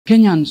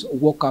Kenyans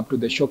woke up to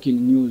the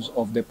shocking news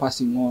of the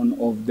passing on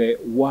of the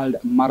world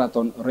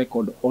marathon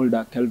record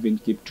holder Kelvin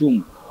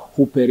Kiptum,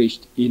 who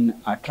perished in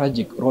a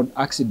tragic road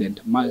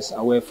accident miles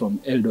away from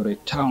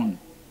Eldoret town.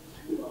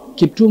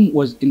 Kiptum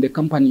was in the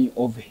company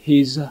of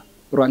his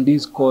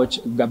Rwandese coach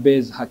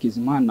Gabez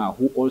Hakizimana,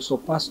 who also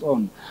passed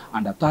on,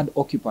 and a third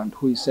occupant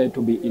who is said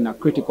to be in a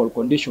critical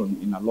condition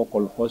in a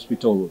local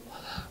hospital.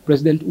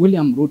 President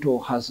William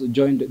Ruto has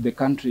joined the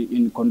country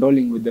in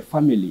condoling with the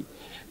family,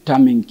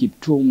 terming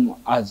Kiptum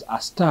as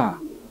a star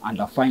and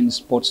a fine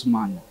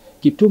sportsman.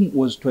 Kiptum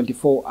was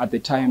 24 at the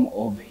time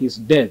of his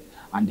death,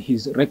 and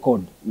his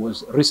record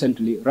was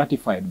recently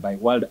ratified by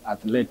World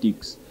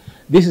Athletics.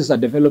 This is a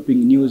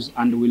developing news,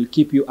 and we'll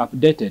keep you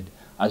updated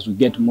as we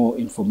get more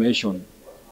information.